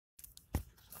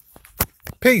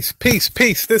Peace, peace,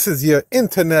 peace. This is your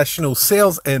international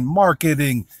sales and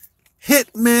marketing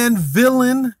hitman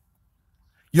villain,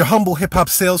 your humble hip hop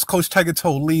sales coach, Tiger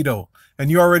Toledo.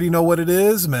 And you already know what it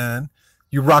is, man.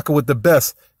 You rocking with the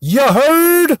best. You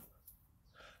heard?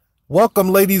 Welcome,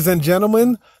 ladies and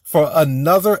gentlemen, for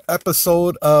another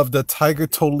episode of the Tiger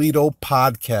Toledo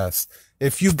podcast.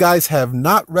 If you guys have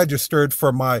not registered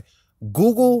for my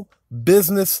Google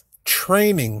business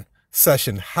training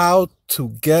session, how to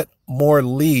get more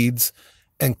leads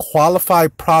and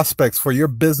qualified prospects for your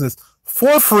business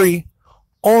for free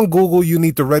on Google, you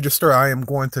need to register. I am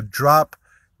going to drop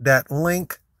that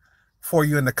link for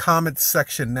you in the comments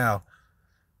section now.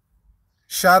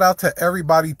 Shout out to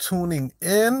everybody tuning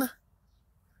in.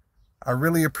 I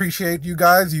really appreciate you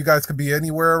guys. You guys could be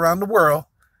anywhere around the world,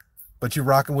 but you're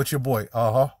rocking with your boy.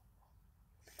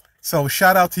 So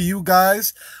shout out to you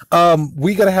guys.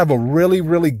 We got to have a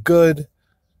really good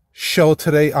show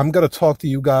today. I'm going to talk to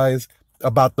you guys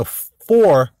about the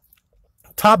 4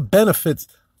 top benefits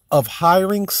of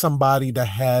hiring somebody that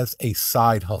has a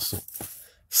side hustle.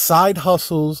 Side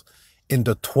hustles in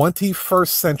the 21st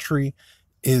century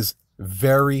is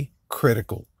very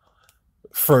critical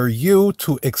for you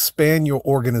to expand your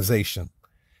organization.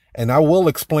 And I will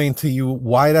explain to you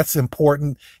why that's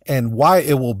important and why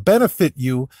it will benefit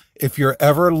you if you're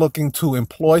ever looking to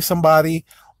employ somebody,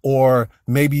 or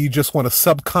maybe you just want to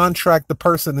subcontract the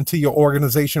person into your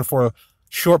organization for a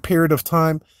short period of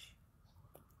time.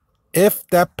 If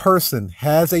that person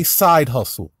has a side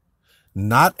hustle,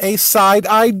 not a side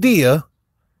idea,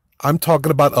 I'm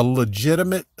talking about a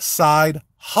legitimate side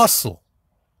hustle,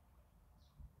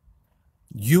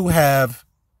 you have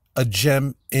a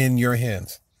gem in your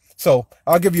hands. So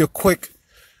I'll give you a quick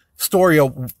story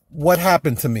of what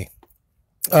happened to me.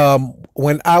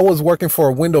 When I was working for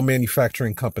a window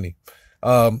manufacturing company,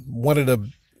 one of the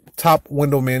top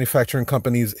window manufacturing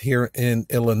companies here in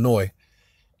Illinois,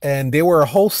 and they were a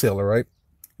wholesaler, right?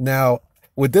 Now,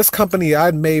 with this company,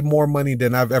 I'd made more money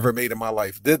than I've ever made in my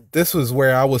life. This was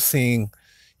where I was seeing,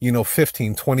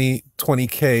 15,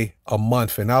 20K a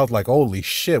month. And I was like, holy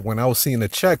shit. When I was seeing the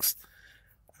checks,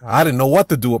 I didn't know what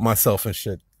to do with myself and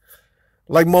shit.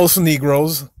 Like most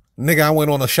Negroes, nigga, I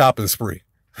went on a shopping spree.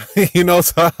 So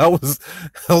I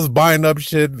was buying up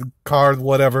shit, cars,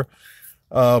 whatever.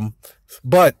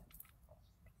 But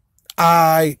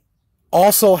I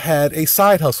also had a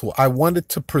side hustle. I wanted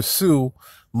to pursue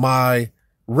my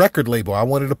record label. I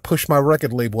wanted to push my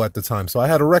record label at the time. So I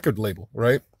had a record label,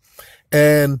 right?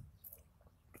 And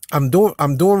I'm doing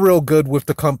real good with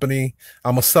the company.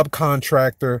 I'm a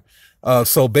subcontractor.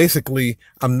 So basically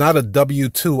I'm not a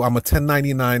W-2, I'm a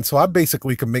 1099. So I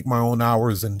basically can make my own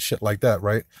hours and shit like that.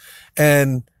 Right.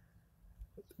 And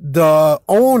the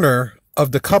owner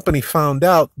of the company found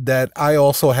out that I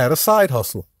also had a side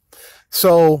hustle.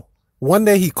 So one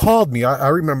day he called me. I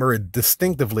remember it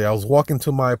distinctively. I was walking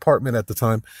to my apartment at the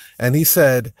time, and he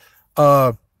said,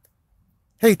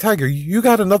 hey, Tiger, you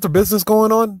got another business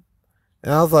going on?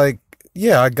 And I was like,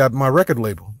 yeah, I got my record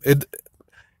label. It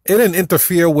didn't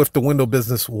interfere with the window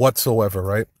business whatsoever,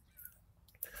 right?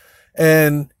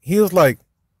 And he was like,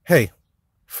 hey,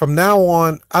 from now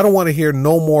on, I don't want to hear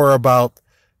no more about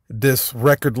this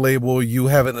record label, you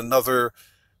having another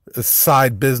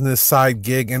side business, side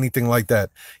gig, anything like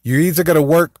that. You're either going to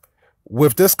work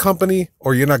with this company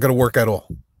or you're not going to work at all.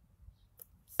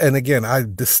 And again, I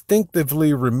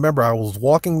distinctively remember I was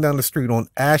walking down the street on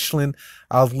Ashland.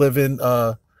 I was living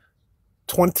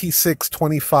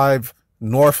 2625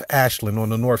 North Ashland on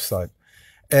the north side.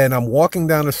 And I'm walking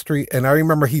down the street, and I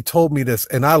remember he told me this,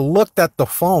 and I looked at the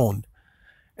phone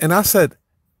and I said,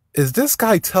 is this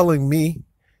guy telling me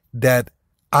that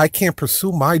I can't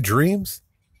pursue my dreams?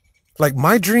 Like,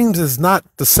 my dreams is not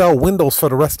to sell windows for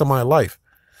the rest of my life.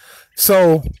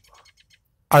 So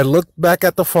I looked back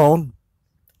at the phone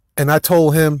and I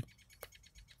told him,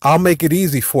 I'll make it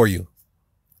easy for you.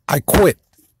 I quit.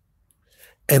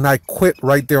 And I quit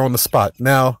right there on the spot.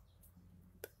 Now,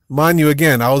 mind you,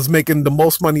 again, I was making the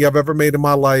most money I've ever made in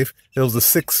my life. I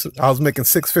was making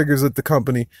 6 figures at the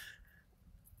company.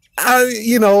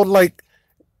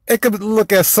 It could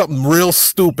look at something real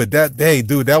stupid. Hey,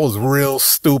 dude, that was real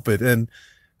stupid. And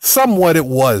somewhat it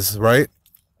was, right?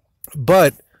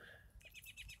 But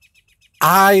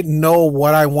I know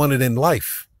what I wanted in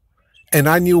life. And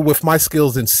I knew with my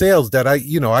skills in sales that I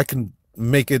can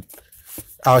make it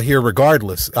out here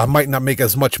regardless. I might not make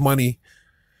as much money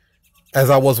as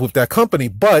I was with that company,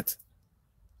 but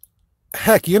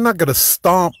heck, you're not going to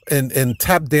stomp and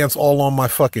tap dance all on my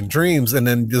fucking dreams and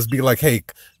then just be like, hey,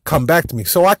 come back to me.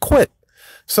 So I quit.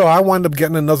 So I wound up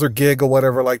getting another gig or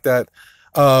whatever like that.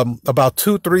 About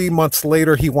 2-3 months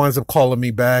later, he winds up calling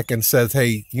me back and says,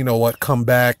 hey, you know what, come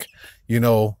back.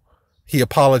 He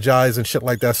apologized and shit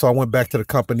like that. So I went back to the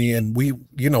company, and we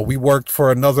worked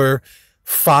for another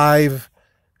 5-6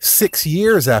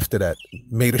 years after that,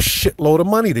 made a shitload of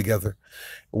money together.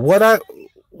 What I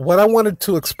wanted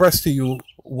to express to you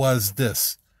was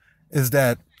this, is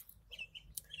that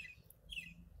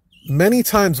many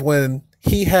times when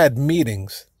he had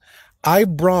meetings, I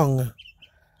brung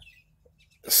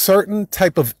certain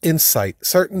type of insight,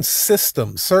 certain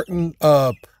systems, certain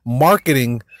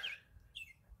marketing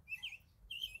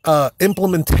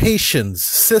implementations,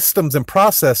 systems and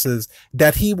processes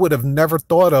that he would have never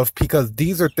thought of, because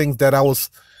these are things that I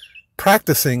was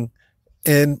practicing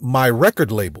in my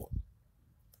record label.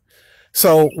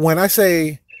 So when I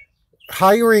say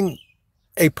hiring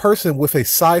a person with a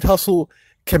side hustle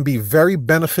can be very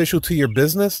beneficial to your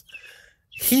business,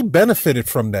 he benefited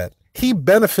from that. He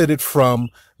benefited from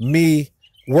me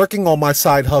working on my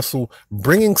side hustle,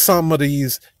 bringing some of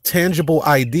these tangible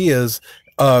ideas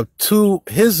to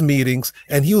his meetings,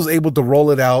 and he was able to roll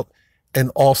it out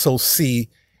and also see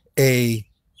a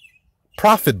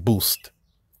profit boost.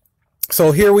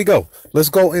 So here we go. Let's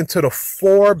go into the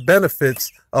 4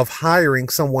 benefits of hiring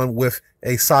someone with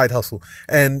a side hustle.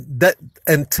 And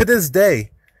to this day,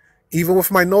 even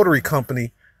with my notary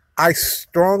company, I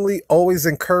strongly always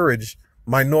encourage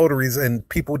my notaries and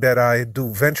people that I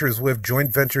do ventures with,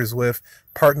 joint ventures with,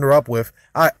 partner up with.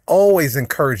 I always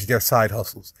encourage their side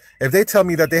hustles. If they tell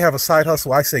me that they have a side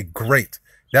hustle, I say, great.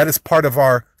 That is part of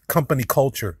our company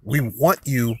culture. We want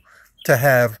you to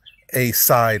have a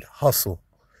side hustle.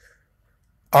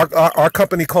 Our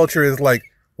company culture is like,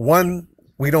 1,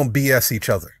 we don't BS each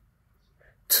other.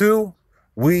 2,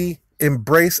 we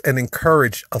embrace and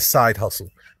encourage a side hustle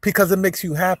because it makes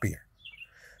you happier.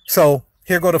 So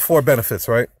here go the 4 benefits,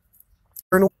 right?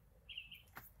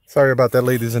 Sorry about that,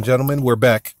 ladies and gentlemen. We're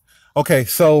back. Okay,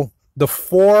 so the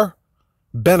 4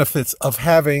 benefits of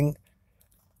having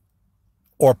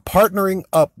or partnering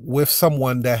up with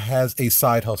someone that has a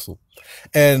side hustle.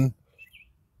 And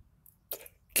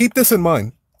keep this in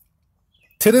mind.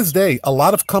 To this day, a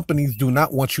lot of companies do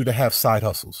not want you to have side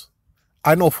hustles.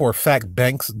 I know for a fact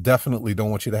banks definitely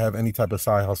don't want you to have any type of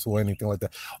side hustle or anything like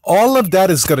that. All of that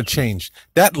is going to change.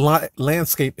 That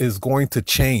landscape is going to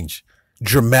change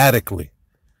dramatically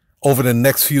over the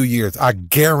next few years. I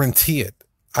guarantee it.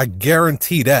 I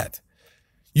guarantee that.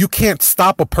 You can't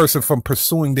stop a person from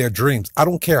pursuing their dreams. I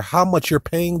don't care how much you're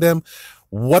paying them,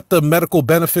 what the medical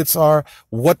benefits are,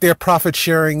 what their profit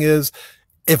sharing is.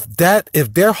 If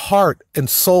their heart and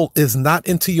soul is not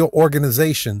into your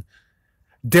organization,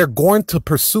 they're going to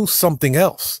pursue something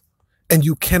else, and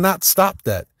you cannot stop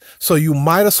that. So you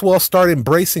might as well start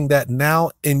embracing that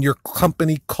now in your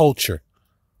company culture,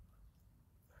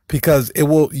 because it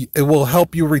will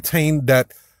help you retain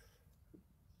that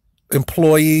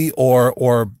employee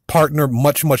or partner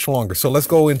much, much longer. So let's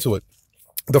go into it.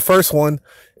 The first one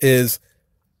is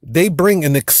they bring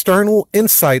an external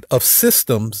insight of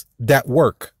systems that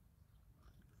work.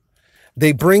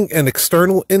 They bring an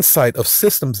external insight of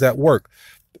systems that work,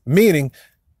 meaning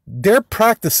they're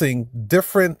practicing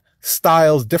different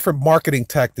styles, different marketing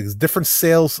tactics, different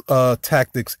sales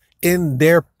tactics in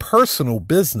their personal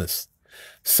business.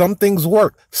 Some things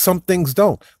work, some things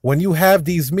don't. When you have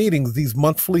these meetings, these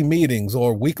monthly meetings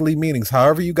or weekly meetings,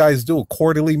 however you guys do,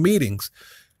 quarterly meetings,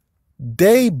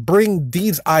 they bring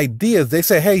these ideas. They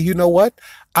say, hey, you know what?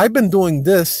 I've been doing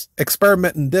this,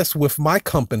 experimenting this with my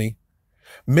company.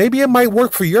 Maybe it might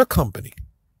work for your company.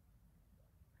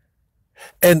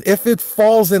 And if it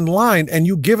falls in line and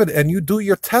you give it and you do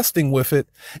your testing with it,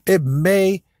 it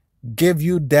may give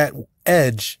you that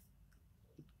edge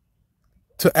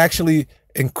to actually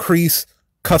increase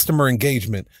customer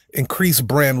engagement, increase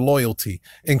brand loyalty,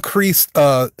 increase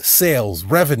sales,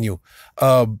 revenue,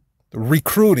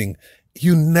 recruiting.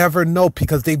 You never know,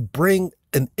 because they bring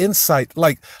an insight.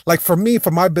 Like for me,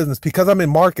 for my business, because I'm in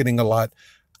marketing a lot,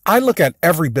 I look at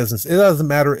every business. It doesn't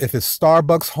matter if it's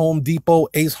Starbucks, Home Depot,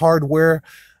 Ace Hardware,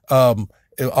 a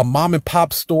mom and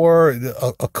pop store,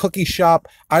 a cookie shop.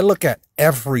 I look at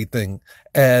everything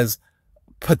as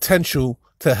potential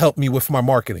to help me with my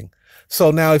marketing.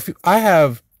 So now if I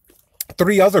have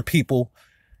 3 other people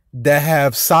that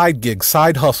have side gigs,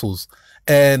 side hustles,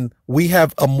 and we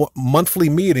have a monthly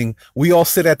meeting, we all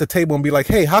sit at the table and be like,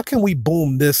 hey, how can we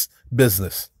boom this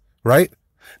business, right?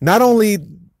 Not only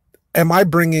am I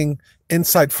bringing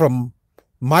insight from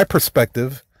my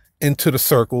perspective into the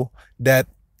circle that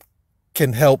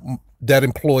can help that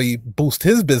employee boost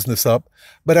his business up,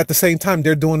 but at the same time,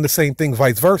 they're doing the same thing,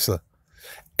 vice versa.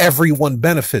 Everyone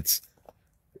benefits.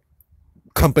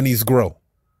 Companies grow.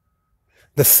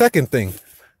 The second thing,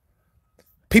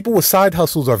 people with side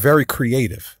hustles are very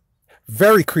creative.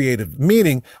 Very creative,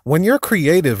 meaning when you're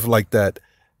creative like that,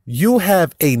 you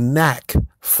have a knack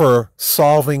for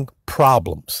solving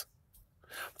problems.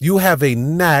 You have a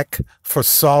knack for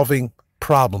solving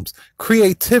problems.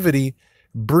 Creativity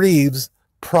breeds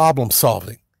problem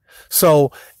solving.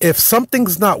 So if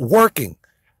something's not working,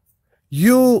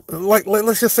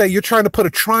 let's just say you're trying to put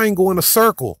a triangle in a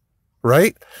circle,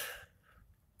 right?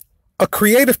 A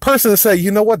creative person to say, you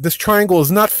know what, this triangle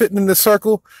is not fitting in the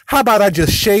circle. How about I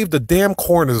just shave the damn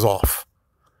corners off?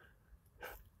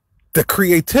 The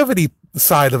creativity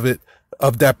side of it,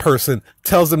 of that person,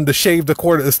 tells them to shave the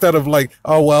corner instead of like,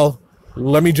 oh, well,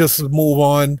 let me just move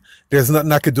on. There's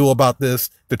nothing I could do about this.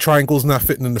 The triangle's not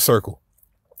fitting in the circle.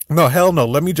 No, hell no.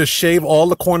 Let me just shave all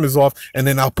the corners off and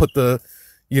then I'll put now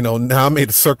I made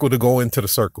a circle to go into the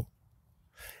circle.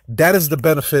 That is the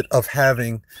benefit of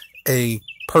having a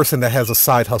person that has a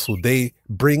side hustle. They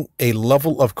bring a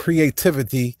level of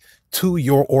creativity to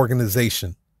your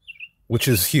organization, which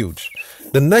is huge.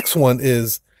 The next one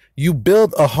is you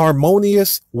build a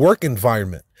harmonious work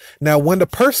environment. Now, when the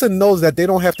person knows that they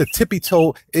don't have to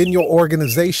tippy-toe in your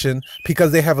organization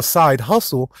because they have a side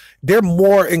hustle, they're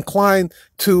more inclined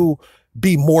to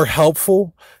be more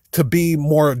helpful, to be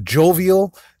more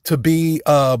jovial, to be,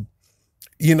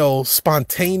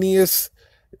 spontaneous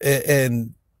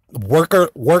and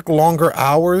work longer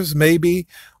hours maybe,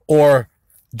 or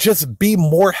just be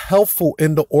more helpful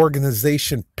in the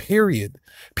organization, period,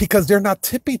 because they're not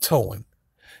tippy-toeing.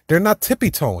 They're not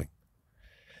tippy-toeing.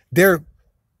 They're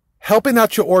helping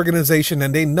out your organization,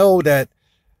 and they know that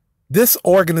this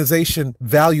organization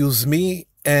values me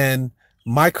and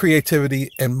my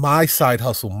creativity and my side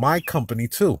hustle, my company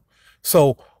too.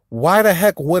 So why the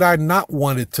heck would I not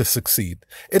want it to succeed?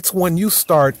 It's when you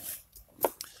start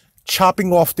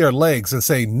chopping off their legs and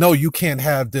say, no, you can't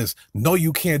have this. No,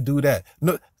 you can't do that.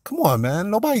 No, come on,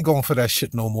 man. Nobody going for that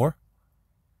shit no more.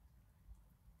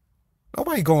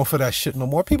 Nobody going for that shit no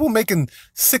more. People making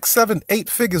 6, 7, 8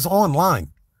 figures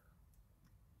online.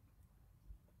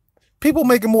 People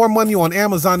making more money on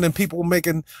Amazon than people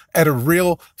making at a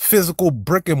real physical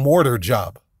brick and mortar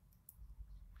job.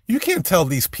 You can't tell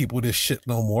these people this shit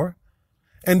no more.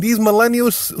 And these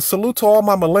millennials, salute to all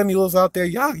my millennials out there.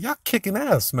 Y'all kicking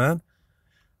ass, man.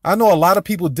 I know a lot of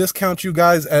people discount you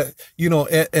guys and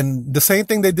the same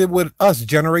thing they did with us,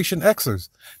 Generation Xers.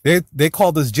 They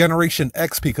called us Generation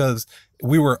X because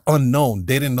we were unknown.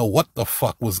 They didn't know what the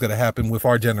fuck was going to happen with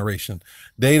our generation.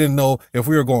 They didn't know if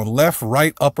we were going left,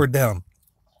 right, up, or down.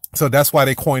 So that's why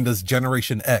they coined us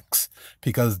Generation X,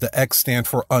 because the X stand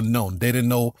for unknown. They didn't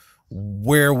know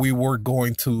where we were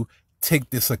going to take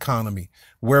this economy,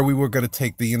 where we were going to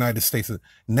take the United States.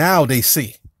 Now they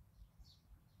see.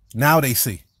 Now they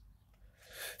see.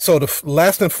 So the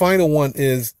last and final one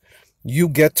is you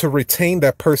get to retain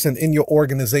that person in your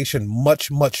organization much,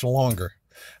 much longer.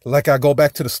 Like I go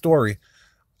back to the story.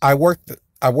 I worked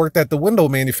at the window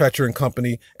manufacturing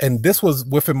company, and this was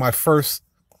within my first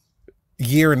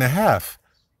year and a half.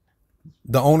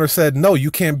 The owner said, no, you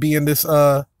can't be in this,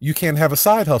 you can't have a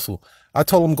side hustle. I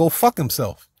told him, go fuck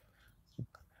himself.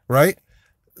 Right?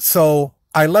 So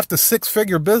I left a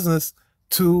 6-figure business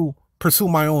to pursue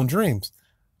my own dreams.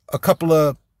 A couple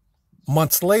of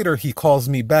months later, he calls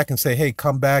me back and say, hey,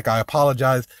 come back. I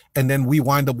apologize. And then we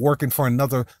wind up working for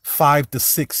another 5 to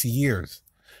 6 years.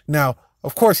 Now,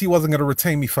 of course, he wasn't going to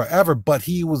retain me forever, but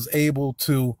he was able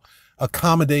to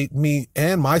accommodate me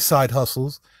and my side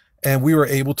hustles. And we were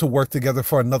able to work together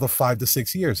for another 5 to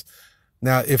 6 years.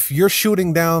 Now, if you're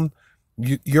shooting down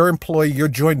your employee, your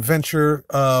joint venture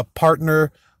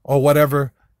partner or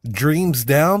whatever dreams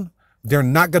down, they're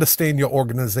not going to stay in your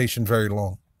organization very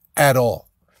long at all.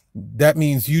 That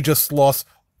means you just lost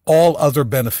all other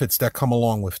benefits that come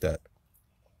along with that,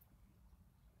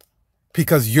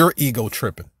 because you're ego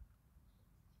tripping.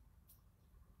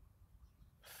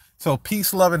 So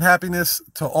peace, love, and happiness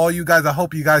to all you guys. I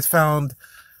hope you guys found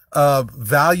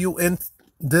value in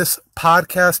this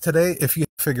podcast today. If you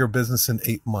figure business in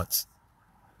 8 months.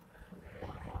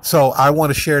 So I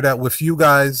want to share that with you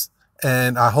guys,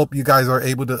 and I hope you guys are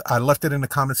able to, I left it in the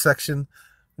comment section.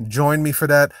 Join me for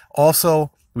that.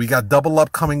 Also, we got Double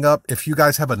Up coming up. If you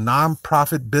guys have a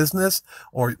nonprofit business,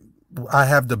 or I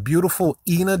have the beautiful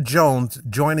Ina Jones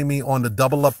joining me on the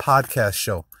Double Up podcast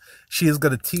show. She is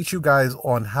going to teach you guys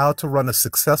on how to run a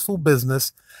successful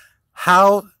business,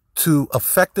 how to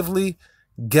effectively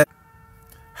get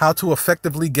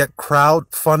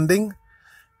crowdfunding,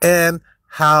 and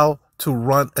how to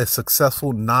run a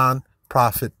successful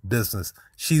nonprofit business.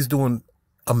 She's doing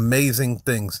amazing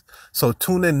things. So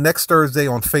tune in next Thursday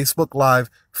on Facebook Live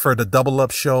for the Double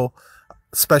Up Show.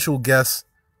 Special guest,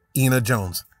 Ina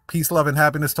Jones. Peace, love, and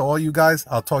happiness to all you guys.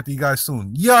 I'll talk to you guys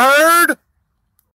soon. You heard?